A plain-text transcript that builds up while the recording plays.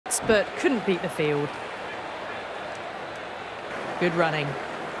pace, but couldn't beat the field. Good running.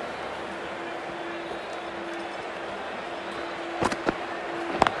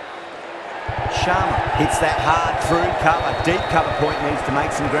 Sharma hits that hard through cover. Deep cover point needs to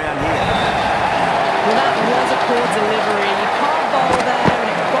make some ground here. Well, that was a poor delivery. Hard ball there, and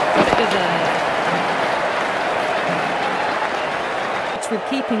it got what it deserved. With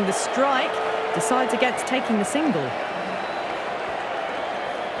keeping the strike, decides against taking the single.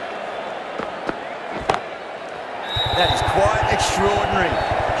 That is quite extraordinary.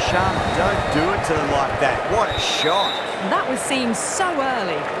 Sharma, don't do it to them like that. What a shot. That was seen so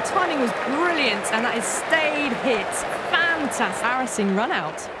early. The timing was brilliant, and that is stayed hit. Fantastic. Embarrassing run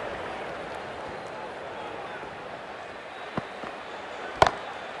out.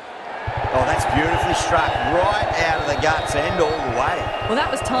 Oh, that's beautifully struck. Right out of the guts and all the way. Well, that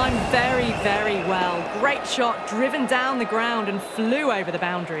was timed very, very well. Great shot, driven down the ground and flew over the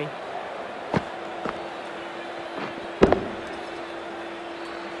boundary.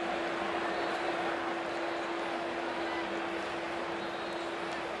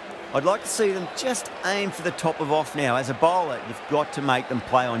 I'd like to see them just aim for the top of off now. As a bowler, you've got to make them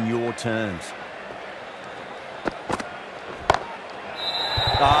play on your terms.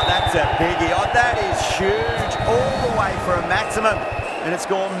 Oh, that's a biggie. Oh, that is huge. All the way for a maximum. And it's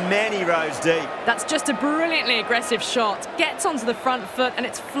gone many rows deep. That's just a brilliantly aggressive shot. Gets onto the front foot and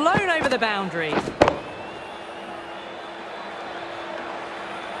it's flown over the boundary.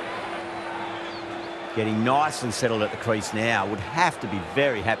 Getting nicely settled at the crease now. Would have to be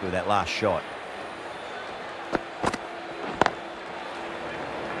very happy with that last shot.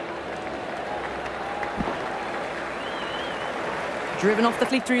 Driven off the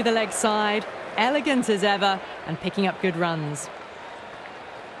flick through the leg side. Elegant as ever and picking up good runs.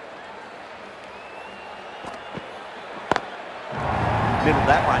 Middle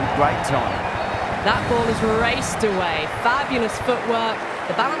that one, great time. That ball is raced away. Fabulous footwork.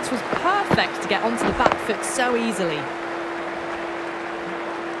 The balance was perfect to get onto the back foot so easily.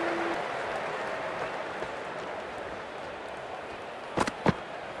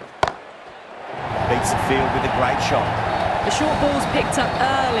 Beats the field with a great shot. The short ball's picked up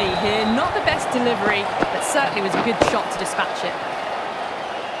early here. Not the best delivery, but certainly was a good shot to dispatch it.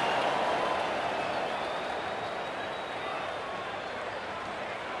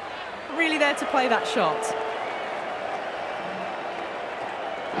 Really there to play that shot.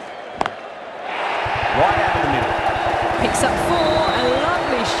 Right out of the middle. Picks up 4, a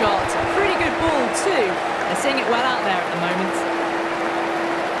lovely shot. Pretty good ball too. They're seeing it well out there at the moment.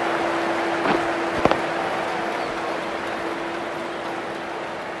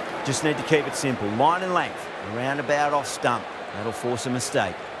 Just need to keep it simple. Line and length. Around about off stump. That'll force a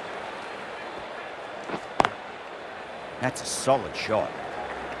mistake. That's a solid shot.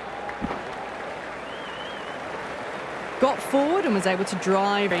 Got forward and was able to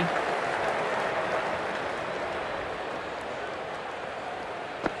drive. Go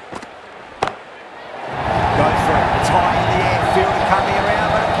for it. It's high in the air. Fielder coming around,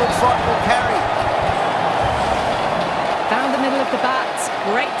 but it looks like it'll carry. Found the middle of the bat.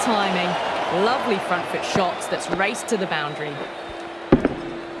 Great timing. Lovely front foot shots that's raced to the boundary.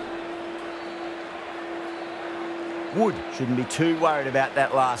 Wood shouldn't be too worried about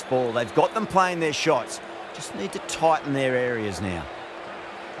that last ball. They've got them playing their shots. Just need to tighten their areas now.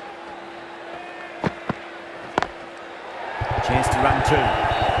 Chance to run 2.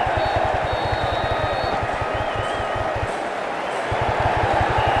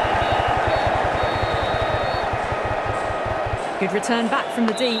 Good return back from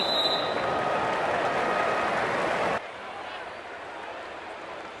the deep.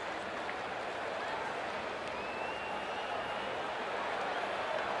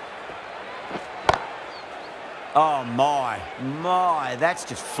 Oh my, that's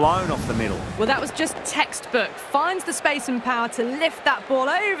just flown off the middle. Well, that was just textbook. Finds the space and power to lift that ball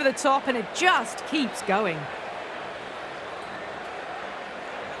over the top and it just keeps going.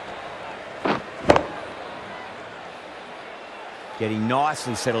 Getting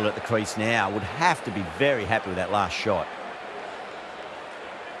nicely settled at the crease now. Would have to be very happy with that last shot.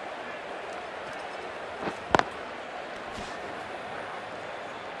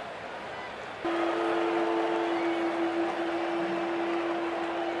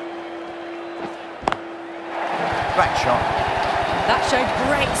 Great shot. That showed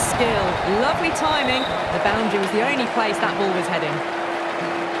great skill. Lovely timing. The boundary was the only place that ball was heading.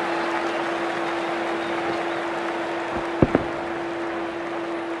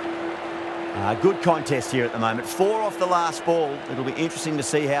 Good contest here at the moment. 4 off the last ball. It'll be interesting to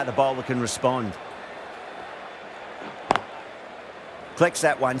see how the bowler can respond. Collects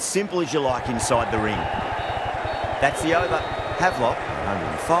that one, simple as you like, inside the ring. That's the over. Havelock,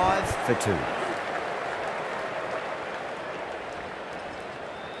 105 for 2.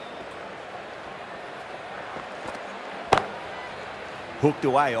 Hooked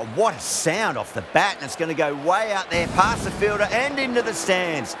away. Oh, what a sound off the bat, and it's going to go way out there, past the fielder and into the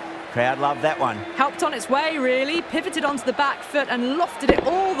stands. Crowd loved that one. Helped on its way, really. Pivoted onto the back foot and lofted it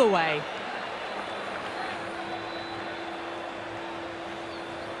all the way.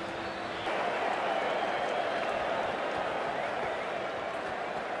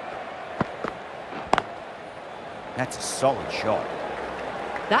 That's a solid shot.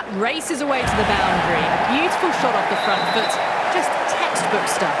 That races away to the boundary. A beautiful shot off the front foot. Just textbook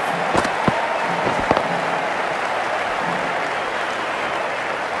stuff.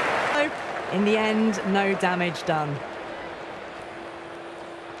 In the end, no damage done.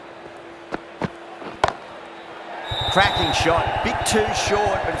 Cracking shot. Bit too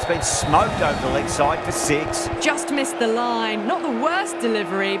short, but it's been smoked over the leg side for 6. Just missed the line. Not the worst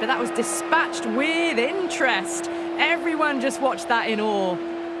delivery, but that was dispatched with interest. Everyone just watched that in awe.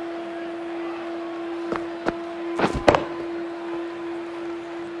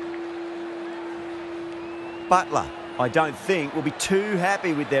 Butler, I don't think, will be too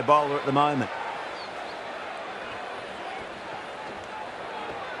happy with their bowler at the moment.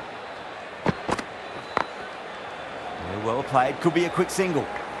 Very well played. Could be a quick single.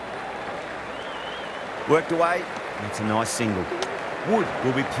 Worked away. That's a nice single. Wood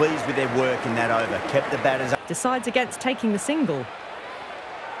will be pleased with their work in that over. Kept the batters up. Decides against taking the single.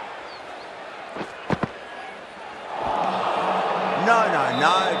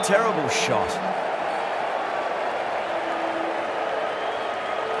 No. Terrible shot.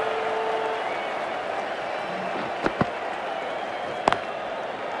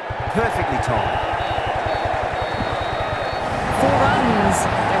 Perfectly timed. 4 runs.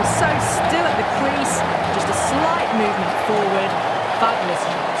 They were so still at the crease. Just a slight movement forward. Fabulous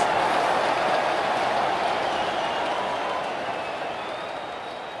shot.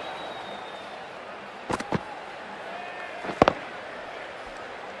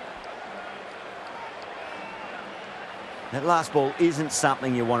 That last ball isn't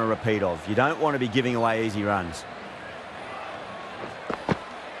something you want to repeat of. You don't want to be giving away easy runs.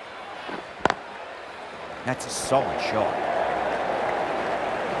 That's a solid shot.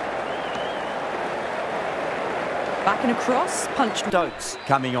 Back and across, punched. Stokes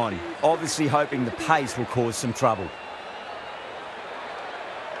coming on, obviously hoping the pace will cause some trouble.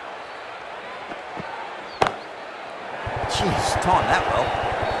 Jeez, timed that well.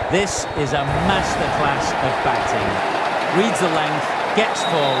 This is a masterclass of batting. Reads the length, gets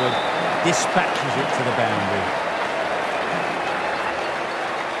forward, dispatches it to the boundary.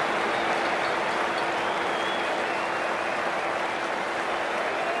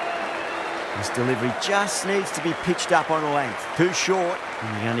 This delivery just needs to be pitched up on a length. Too short,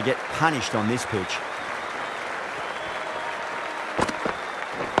 and you're going to get punished on this pitch.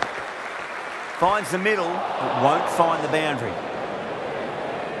 Finds the middle, but won't find the boundary.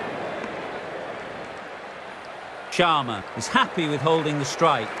 Sharma is happy with holding the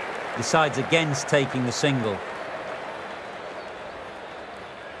strike, decides against taking the single.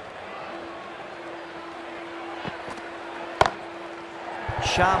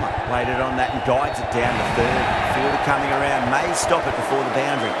 Sharma waited on that and guides it down to third. Fielder coming around, may stop it before the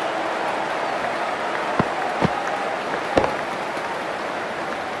boundary.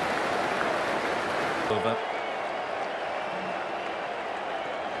 Over.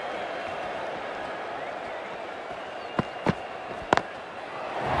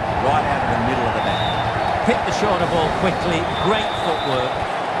 Right out of the middle of the bat. Hit the shorter ball quickly, great footwork,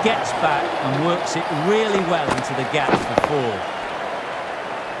 gets back and works it really well into the gap for 4.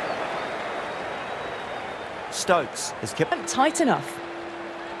 Stokes has kept Not tight enough.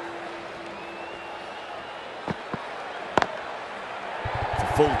 It's a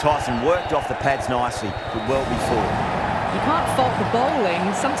full toss and worked off the pads nicely. Could well be 4. You can't fault the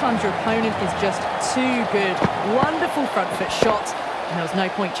bowling. Sometimes your opponent is just too good. Wonderful front foot shot, and there was no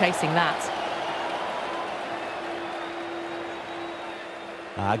point chasing that.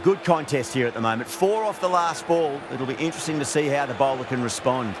 Good contest here at the moment. 4 off the last ball. It'll be interesting to see how the bowler can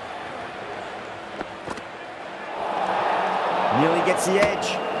respond. Nearly gets the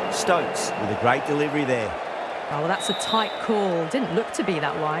edge. Stokes with a great delivery there. Oh, well, that's a tight call. Didn't look to be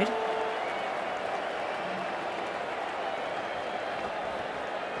that wide.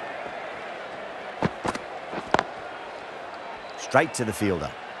 Straight to the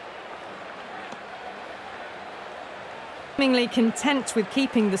fielder. Seemingly content with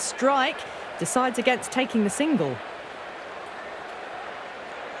keeping the strike, decides against taking the single.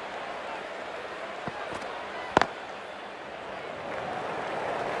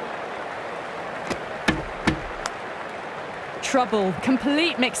 trouble.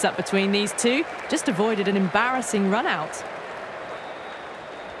 Complete mix-up between these two. Just avoided an embarrassing run-out.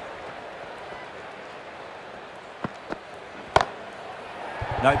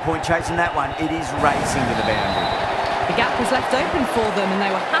 No point chasing that one. It is racing to the boundary. The gap was left open for them and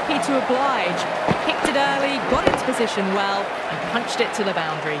they were happy to oblige. Picked it early, got into position well and punched it to the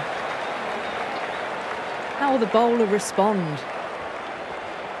boundary. How will the bowler respond?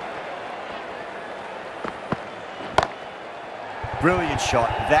 Brilliant shot.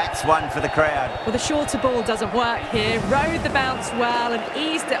 That's one for the crowd. Well, the shorter ball doesn't work here. Rode the bounce well and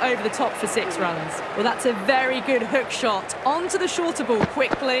eased it over the top for 6 runs. Well, that's a very good hook shot. Onto the shorter ball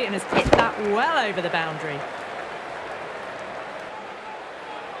quickly and has hit that well over the boundary.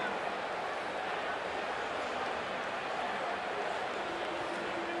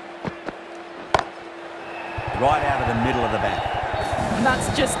 Right out of the middle of the bat. And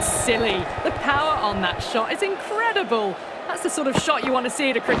that's just silly. The power on that shot is incredible. That's the sort of shot you want to see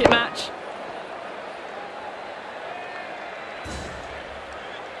at a cricket match.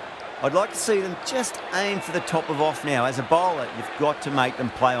 I'd like to see them just aim for the top of off now. As a bowler, you've got to make them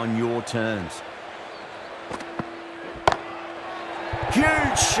play on your terms.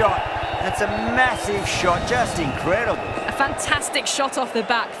 Huge shot. That's a massive shot, just incredible. A fantastic shot off the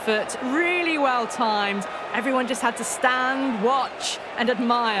back foot, really well timed. Everyone just had to stand, watch and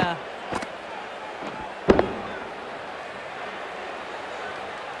admire.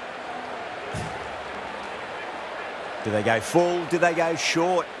 Do they go full? Do they go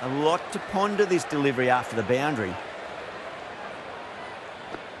short? A lot to ponder this delivery after the boundary.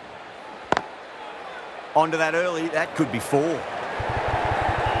 Onto that early, that could be 4.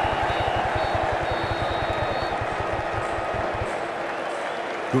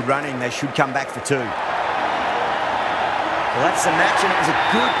 Good running, they should come back for 2. Well, that's the match and it was a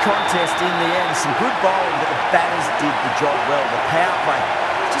good contest in the end. Some good bowling, but the batters did the job well. The power play,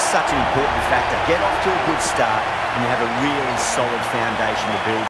 just such an important factor. Get off to a good start and you have a really solid foundation to build